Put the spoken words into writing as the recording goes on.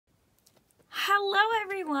Hello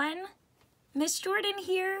everyone, Miss Jordan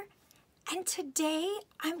here, and today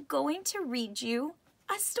I'm going to read you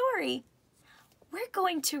a story. We're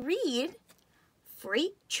going to read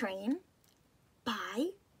Freight Train by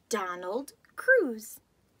Donald Cruz.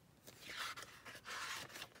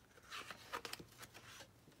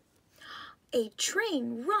 A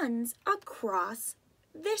train runs across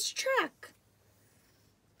this track.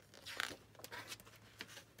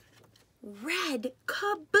 Red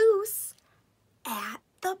caboose at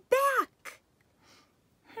the back.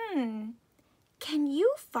 Can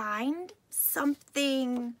you find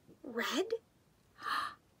something red?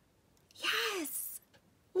 Yes,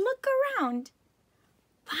 look around.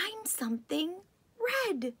 Find something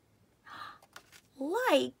red.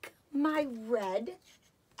 Like my red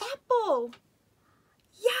apple.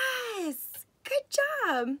 Yes, good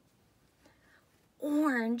job.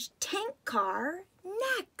 Orange tank car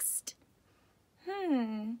next.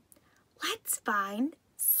 Let's find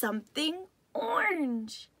something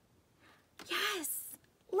orange. Yes,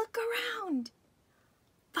 look around.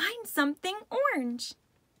 Find something orange.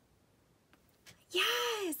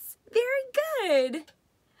 Yes, very good.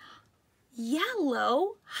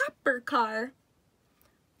 Yellow hopper car.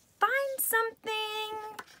 Find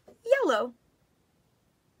something yellow.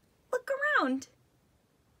 Look around.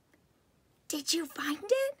 Did you find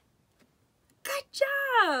it? Good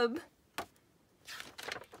job.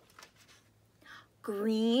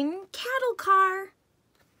 Green cattle car.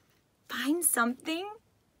 Find something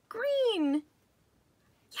green.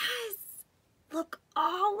 Yes, look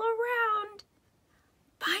all around.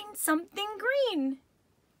 Find something green.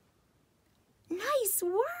 Nice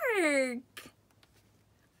work.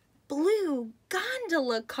 Blue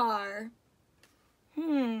gondola car.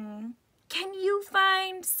 Can you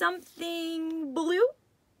find something blue?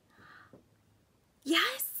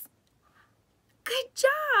 Yes, good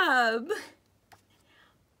job.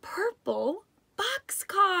 Purple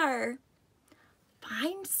boxcar.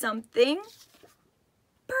 Find something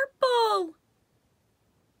purple.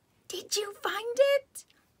 Did you find it?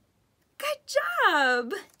 Good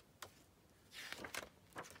job.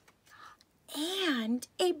 And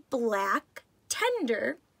a black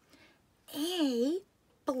tender, a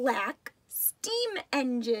black steam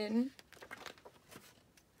engine.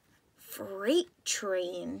 Freight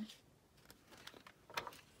train.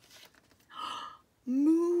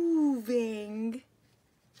 Moving.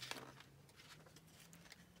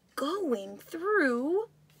 Going through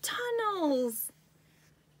tunnels.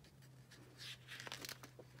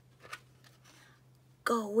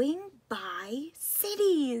 Going by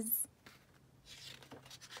cities.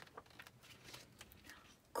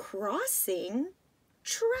 Crossing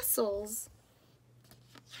trestles.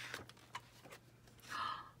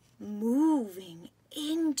 Moving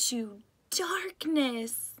into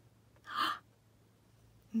darkness.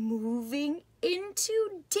 Moving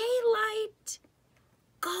into daylight.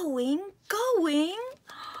 Going.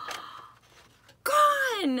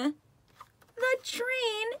 Gone. The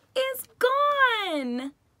train is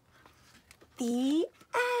gone. The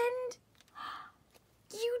end.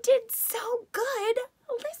 You did so good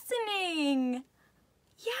listening.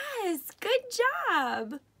 Yes, good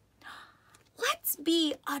job. Let's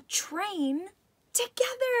be a train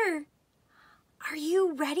together. Are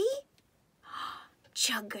you ready?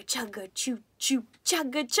 Chugga chugga choo choo,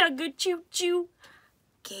 chugga chugga choo choo.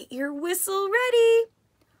 Get your whistle ready.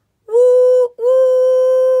 Woo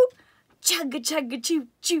woo. Chugga chugga choo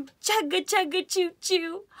choo, chugga chugga choo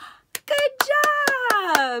choo. Good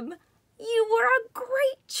job. You were a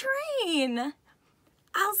great train.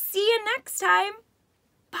 I'll see you next time.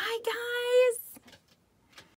 Bye, guys.